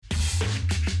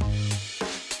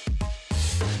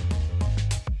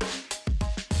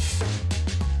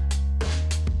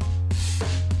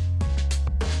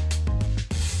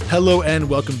Hello and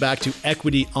welcome back to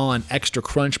Equity on Extra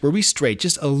Crunch, where we stray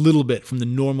just a little bit from the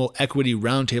normal equity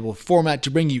roundtable format to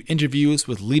bring you interviews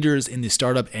with leaders in the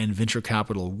startup and venture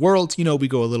capital world. You know, we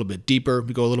go a little bit deeper,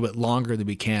 we go a little bit longer than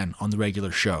we can on the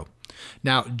regular show.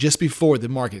 Now, just before the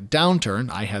market downturn,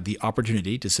 I had the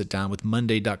opportunity to sit down with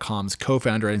Monday.com's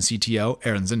co-founder and CTO,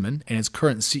 Aaron Zinman, and its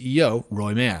current CEO,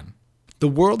 Roy Mann. The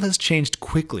world has changed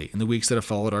quickly in the weeks that have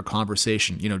followed our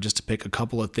conversation. You know, just to pick a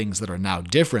couple of things that are now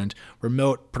different,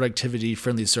 remote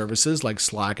productivity-friendly services like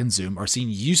Slack and Zoom are seeing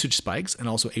usage spikes and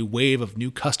also a wave of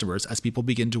new customers as people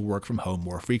begin to work from home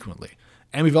more frequently.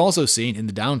 And we've also seen in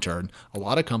the downturn, a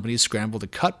lot of companies scramble to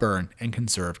cut burn and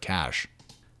conserve cash.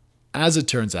 As it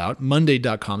turns out,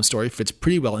 Monday.com's story fits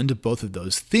pretty well into both of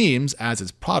those themes, as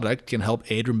its product can help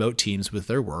aid remote teams with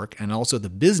their work, and also the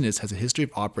business has a history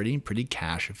of operating pretty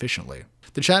cash efficiently.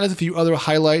 The chat has a few other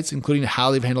highlights, including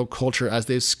how they've handled culture as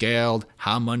they've scaled,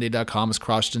 how Monday.com has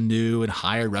crossed a new and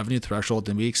higher revenue threshold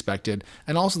than we expected,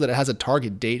 and also that it has a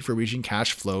target date for reaching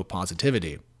cash flow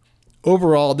positivity.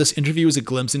 Overall, this interview is a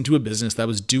glimpse into a business that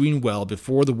was doing well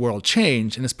before the world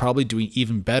changed and is probably doing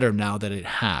even better now that it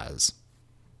has.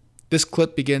 This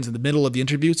clip begins in the middle of the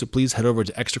interview, so please head over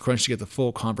to Extra Crunch to get the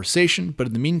full conversation. But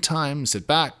in the meantime, sit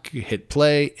back, hit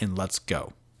play, and let's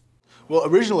go. Well,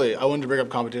 originally, I wanted to bring up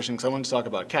competition because I wanted to talk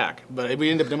about CAC, but we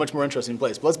ended up in a much more interesting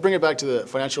place. But let's bring it back to the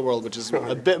financial world, which is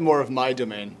a bit more of my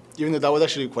domain, even though that was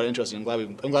actually quite interesting.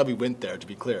 I'm glad we went there, to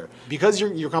be clear. Because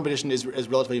your competition is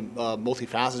relatively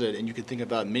multifaceted, and you can think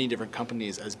about many different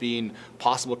companies as being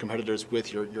possible competitors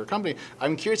with your company,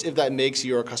 I'm curious if that makes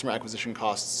your customer acquisition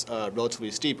costs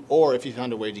relatively steep, or if you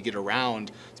found a way to get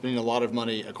around spending a lot of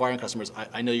money acquiring customers.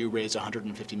 I know you raised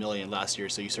 $150 million last year,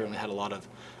 so you certainly had a lot of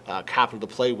capital to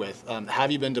play with.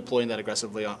 Have you been deploying that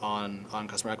aggressively on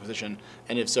customer acquisition?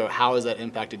 And if so, how has that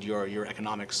impacted your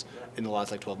economics in the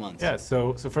last 12 months? Yeah,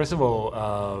 so first of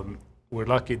all, we're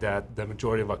lucky that the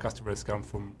majority of our customers come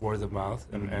from word of mouth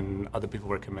and other people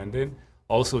recommending.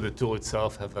 Also, the tool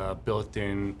itself have a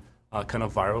built-in kind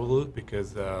of viral loop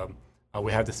because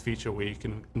we have this feature where you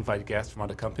can invite guests from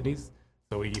other companies.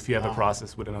 So if you have a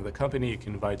process with another company, you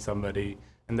can invite somebody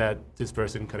and that this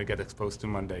person kind of get exposed to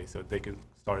Monday so they can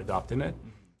start adopting it.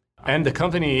 And the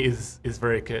company is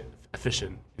very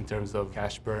efficient in terms of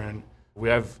cash burn. We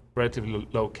have relatively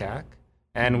low CAC,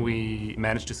 and we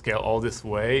managed to scale all this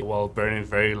way while burning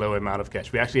very low amount of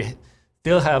cash. We actually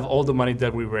still have all the money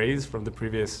that we raised from the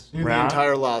previous round. The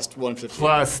entire last 150.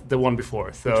 Plus the one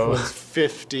before. So which was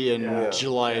 50 in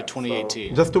July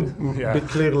 2018. So just to be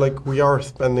clear, we are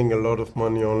spending a lot of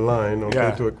money online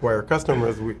to acquire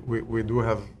customers. We do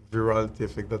have virality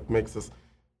effect that makes us,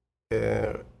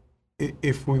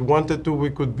 if we wanted to, we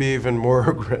could be even more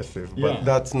aggressive, but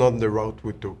that's not the route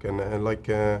we took. And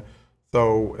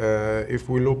if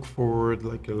we look forward,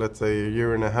 let's say a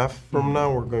year and a half from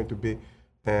now, we're going to be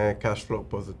cash flow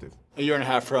positive. A year and a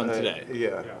half from today?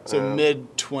 So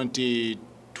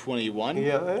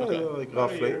mid-2021?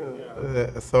 Roughly.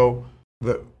 So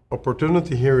the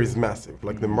opportunity here is massive.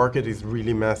 The market is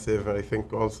really massive. I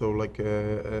think also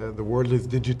the world is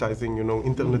digitizing,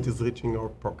 internet is reaching our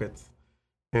pockets.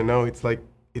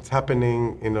 It's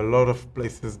happening in a lot of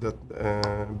places that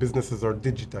businesses are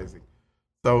digitizing.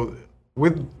 So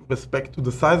with respect to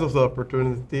the size of the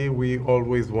opportunity, we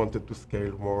always wanted to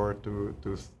scale more,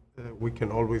 we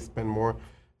can always spend more.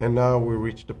 And now we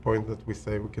reach the point that we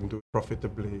say we can do it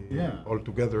profitably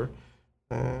altogether.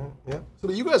 So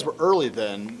you guys were early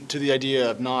then to the idea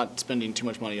of not spending too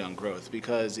much money on growth,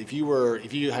 because if you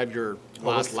have your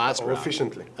last round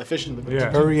efficiently,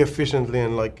 very efficiently,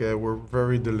 and we're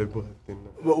very deliberate in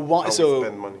how we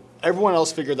spend money. Everyone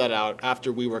else figured that out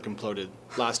after WeWork imploded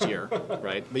last year,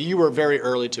 right? But you were very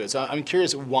early to it. So I'm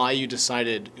curious why you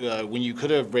decided, when you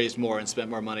could have raised more and spent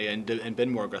more money and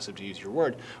been more aggressive, to use your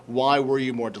word, why were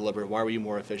you more deliberate? Why were you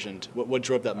more efficient? What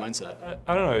drove that mindset?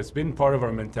 I don't know. It's been part of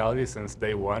our mentality since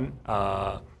day one.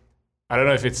 I don't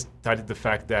know if it's tied to the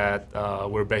fact that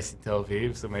we're based in Tel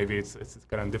Aviv, so maybe it's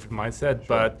kind of a different mindset. Sure.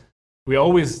 But we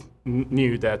always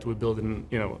knew that we're building,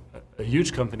 a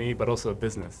huge company, but also a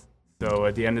business. So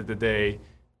at the end of the day,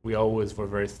 we always were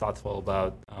very thoughtful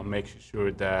about making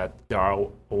sure that the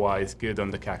ROI is good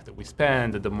on the CAC that we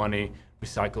spend, that the money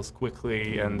recycles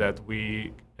quickly, and that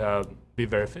we be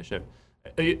very efficient.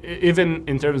 Even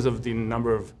in terms of the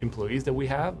number of employees that we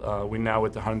have, we're now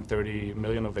at 130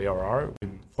 million of ARR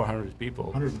with 400 people.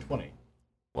 120.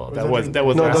 Well, that was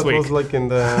last week. Was in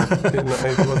the it was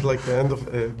the end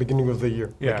of beginning of the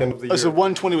year. Yeah. End of the year. So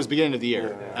 120 was beginning of the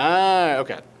year.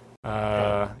 Okay.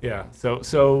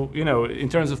 So in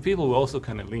terms of people, we're also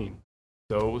kind of lean.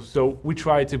 So we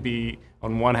try to be,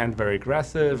 on one hand, very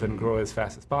aggressive and grow as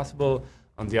fast as possible.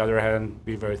 on the other hand,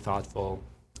 be very thoughtful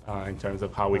in terms of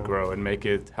how we grow and make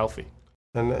it healthy.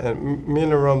 And me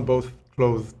and Eran both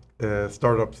closed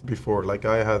startups before. Like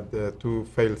I had 2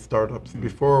 failed startups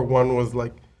before. One was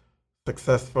like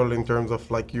successful in terms of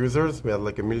like users. We had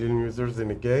like 1 million users in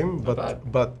a game,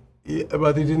 but it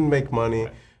didn't make money.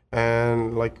 Right.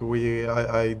 And like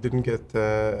I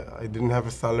didn't have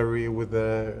a salary with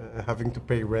having to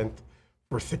pay rent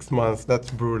for 6 months. That's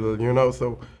brutal, you know. So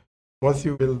once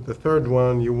you build the third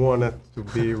one, you want it to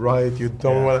be right. You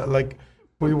don't want like.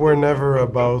 We were never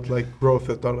about like growth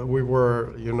at all. We were,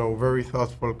 you know, very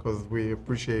thoughtful because we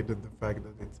appreciated the fact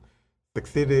that it's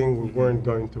succeeding. We weren't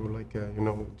going to like, you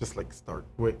know, just like start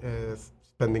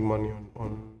spending money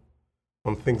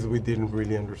on things we didn't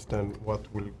really understand what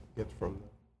we'll get from them.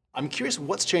 I'm curious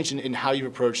what's changed in how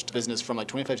you've approached business from like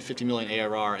 25 to 50 million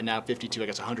ARR and now 50 to I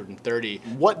guess 130.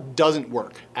 What doesn't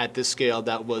work at this scale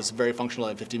that was very functional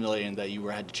at 50 million that you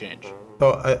had to change? So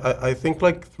I think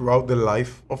like throughout the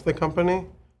life of the company,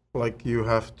 like you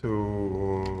have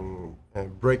to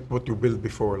break what you built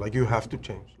before. Like you have to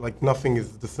change. Like nothing is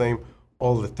the same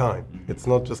all the time. It's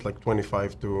not just like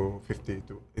 25 to 50.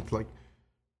 It's like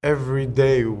every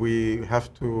day we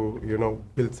have to, you know,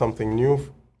 build something new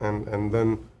and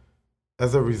then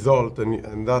as a result,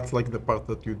 and that's like the part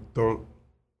that you don't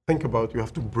think about, you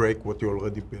have to break what you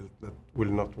already built that will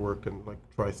not work and like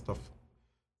try stuff.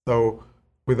 So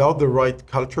without the right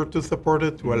culture to support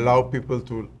it, to allow people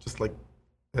to just like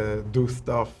do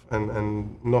stuff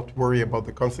and not worry about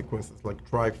the consequences, like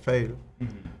try, fail,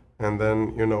 and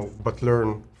then, you know, but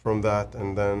learn from that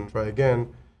and then try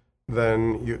again, then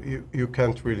you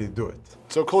can't really do it.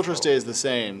 So culture stays the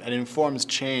same and informs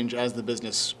change as the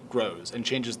business grows and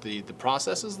changes the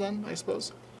processes then, I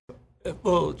suppose?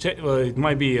 Well, it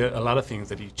might be a lot of things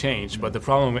that you change, but the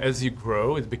problem as you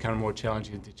grow, it becomes more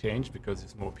challenging to change because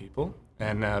there's more people,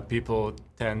 and people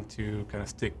tend to kind of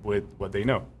stick with what they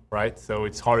know, right? So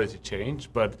it's harder to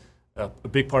change, but a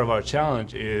big part of our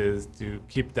challenge is to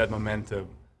keep that momentum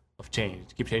of change,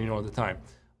 to keep changing all the time.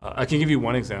 I can give you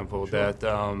one example that,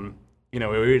 you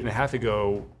know, a year and a half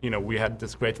ago, you know, we had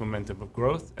this great momentum of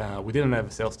growth. We didn't have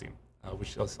a sales team,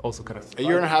 which was also kind of surprising. A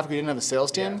year and a half ago, you didn't have a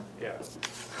sales team? Yeah.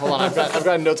 Hold on, I've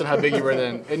got notes on how big you were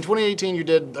then. In 2018, you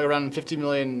did around 50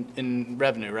 million in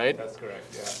revenue, right? That's correct,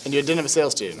 yeah. And you didn't have a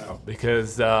sales team? No,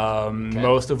 because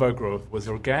most of our growth was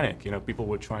organic. You know, people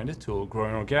were trying the tool,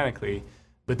 growing organically.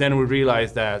 But then we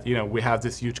realized that, you know, we have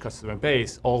this huge customer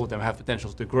base. All of them have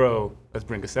potential to grow. Let's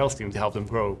bring a sales team to help them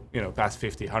grow, you know, past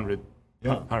 50, 100,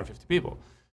 150 people.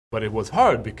 But it was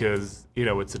hard because, you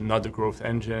know, it's another growth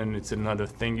engine. It's another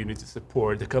thing you need to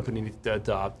support. The company needs to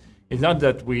adopt. It's not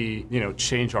that we, you know,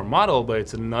 change our model, but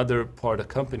it's another part of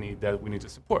the company that we need to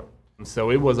support. And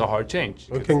so it was a hard change.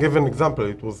 I can give an example.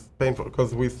 It was painful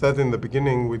because we said in the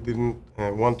beginning we didn't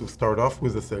want to start off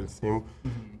with a sales team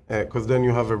because then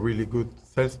you have a really good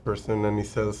salesperson and he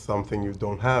sells something you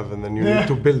don't have and then you need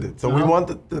to build it. So we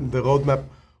wanted the roadmap,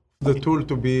 the tool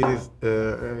to be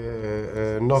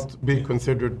not be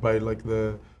considered by like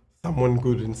someone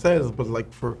good in sales, but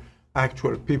like for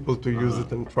actual people to use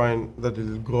it and try and that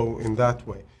it'll grow in that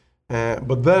way.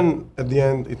 But then at the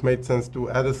end, it made sense to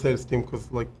add a sales team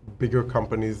because like bigger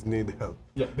companies need help.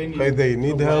 Yeah, they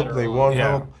need help, they want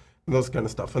help, those kind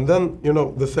of stuff. And then, you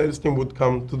know, the sales team would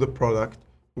come to the product,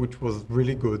 which was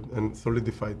really good and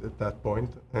solidified at that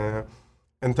point,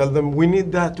 and tell them, we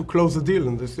need that to close the deal.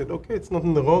 And they said, okay, it's not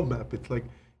in the roadmap. It's like,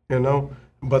 you know,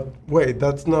 but wait,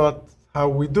 that's not how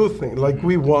we do things. Like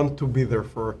we want to be there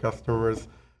for our customers.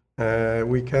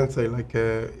 We can't say like,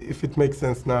 if it makes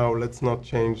sense now, let's not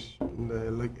change,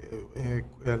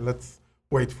 let's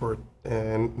wait for it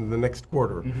in the next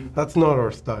quarter. That's not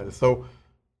our style. So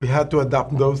we had to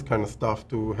adapt those kind of stuff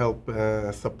to help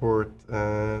support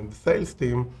the sales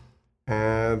team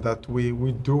that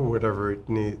we do whatever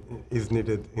is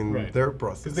needed in their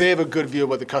process. Because they have a good view of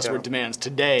what the customer demands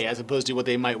today as opposed to what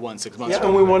they might want 6 months ago.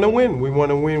 from And we want to win. We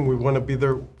want to win. We want to be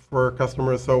there for our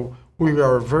customers. So we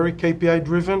are very KPI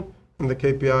driven, and the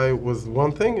KPI was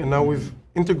one thing, and now we've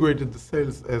integrated the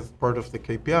sales as part of the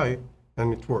KPI,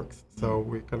 and it works. So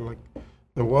we kind of like,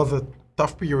 there was a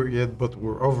tough period, but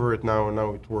we're over it now, and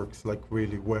now it works like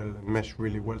really well and mesh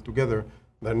really well together,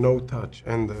 the no touch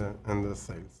and the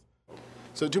sales.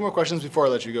 So 2 more questions before I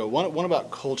let you go. One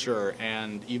about culture,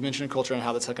 and you mentioned culture and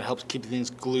how that's going to help keep things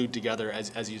glued together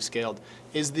as you've scaled.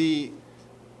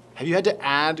 Have you had to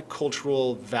add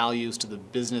cultural values to the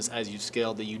business as you've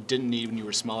scaled that you didn't need when you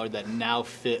were smaller that now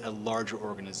fit a larger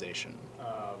organization?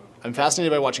 I'm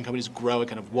fascinated by watching companies grow and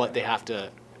kind of what they have to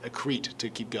accrete to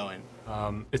keep going.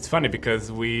 It's funny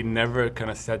because we never kind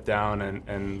of sat down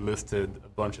and listed a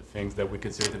bunch of things that we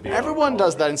consider to be. Everyone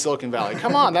does that in Silicon Valley.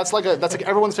 Come on, that's like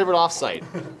everyone's favorite offsite.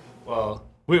 Well,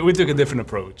 we took a different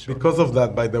approach. Because of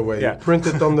that, by the way, Yeah. you print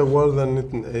it on the wall,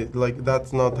 and like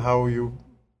that's not how you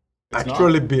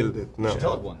actually build it. No.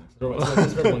 Tell everyone.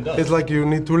 That's what everyone does. It's like you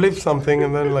need to live something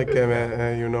and then like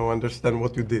understand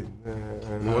what you did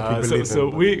and what you believe so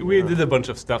in. we did a bunch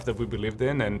of stuff that we believed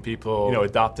in, and people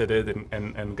adopted it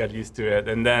and got used to it.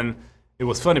 And then it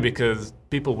was funny because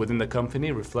people within the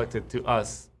company reflected to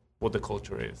us what the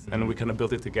culture is, and we kind of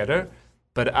built it together,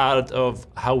 but out of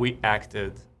how we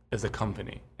acted as a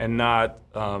company, and not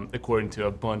according to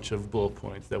a bunch of bullet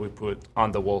points that we put on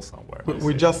the wall somewhere.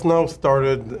 We just now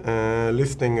started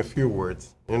listing a few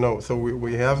words, so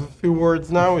we have a few words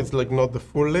now. It's like not the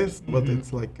full list, but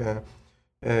it's like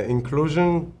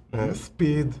inclusion,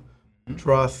 speed,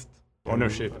 trust,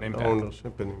 Ownership and impact.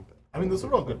 I mean, those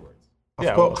are all good words.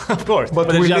 Of course, but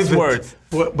we it's just live words.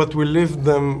 But we lived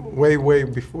them way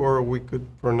before we could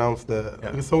pronounce the.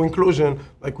 Yeah. So inclusion,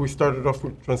 like we started off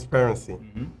with transparency,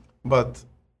 but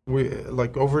we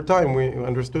like over time we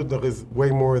understood there is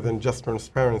way more than just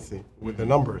transparency with the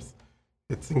numbers.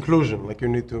 It's inclusion. Like you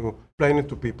need to explain it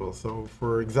to people. So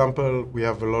for example, we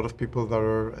have a lot of people that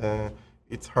are.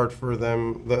 It's hard for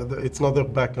them. It's not their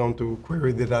background to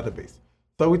query the database.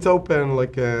 So it's open,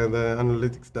 like the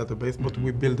analytics database, but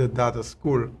we build a data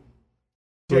school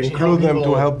to include them,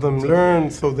 to help them learn,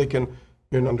 so they can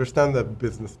understand the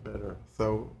business better.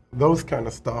 So those kind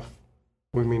of stuff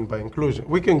we mean by inclusion.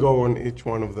 We can go on each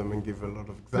one of them and give a lot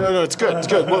of examples. No, it's good. It's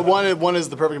good. One is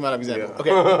the perfect amount of example.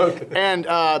 Yeah. Okay. And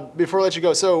before I let you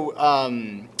go, so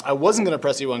I wasn't going to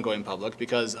press you on going public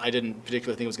because I didn't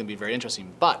particularly think it was going to be very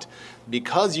interesting. But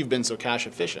because you've been so cash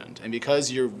efficient and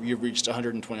because you've reached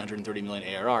 120, 130 million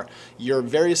ARR, you're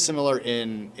very similar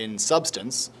in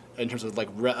substance in terms of like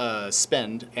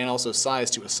spend and also size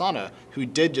to Asana, who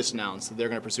did just announce that they're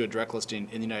going to pursue a direct listing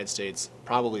in the United States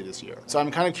probably this year. So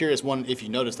I'm kind of curious, one, if you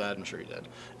noticed that, I'm sure you did,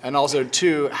 and also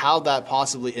two, how that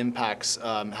possibly impacts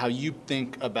how you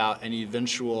think about any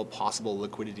eventual possible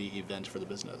liquidity event for the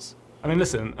business. I mean,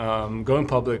 listen, going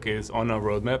public is on our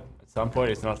roadmap. At some point,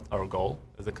 it's not our goal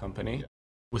as a company. Yeah.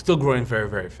 We're still growing very,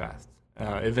 very fast.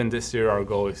 Even this year, our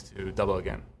goal is to double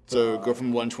again. So go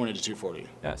from 120 to 240.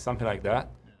 Yeah, something like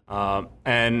that.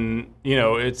 And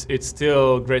it's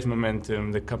still great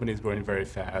momentum. The company is growing very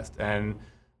fast, and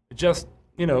just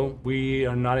we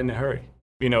are not in a hurry.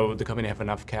 The company have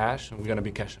enough cash, and we're going to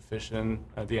be cash efficient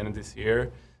at the end of this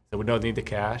year. So we don't need the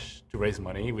cash to raise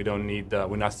money. We don't need.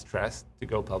 We're not stressed to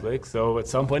go public. So at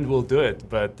some point we'll do it.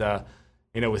 But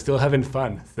we're still having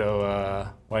fun.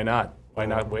 So why not? Why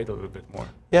not wait a little bit more?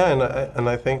 Yeah, and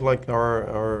I think like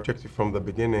our objective from the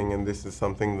beginning, and this is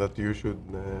something that you should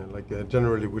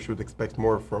generally we should expect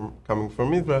more coming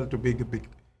from Israel to be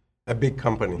a big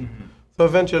company. Mm-hmm. So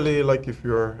eventually, like if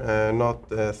you're not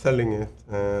selling it,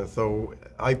 so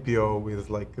IPO is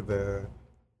like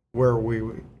where we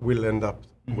will end up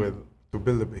with to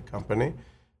build a big company.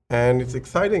 And it's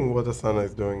exciting what Asana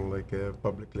is doing, like a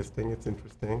public listing. It's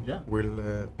interesting. Yeah.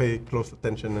 We'll pay close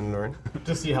attention and learn.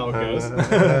 To see how it goes.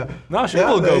 No, sure,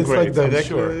 we'll go great, like I'm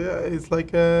sure. Yeah, it's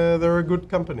like they're a good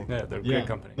company. Yeah, they're a great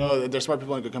company. No, they're smart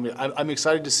people and a good company. I'm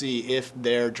excited to see if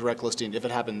their direct listing, if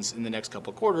it happens in the next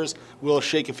couple of quarters, will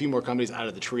shake a few more companies out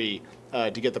of the tree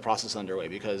to get the process underway,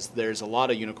 because there's a lot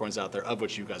of unicorns out there, of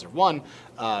which you guys are one,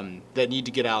 that need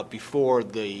to get out before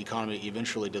the economy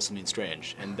eventually does something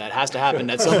strange. And that has to happen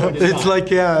at some point. It's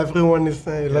like, everyone is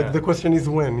saying, like, the question is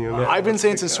when, I've been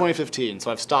saying since 2015,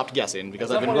 so I've stopped guessing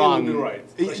because I've been wrong. You'll be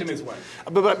right. The question is when.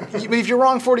 But if you're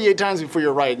wrong 48 times before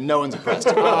you're right, no one's impressed.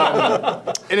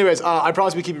 Anyways, I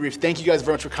promise we keep it brief. Thank you guys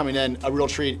very much for coming in. A real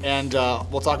treat. And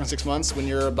we'll talk in 6 months when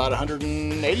you're about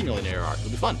 180 million ARR. It'll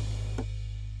be fun.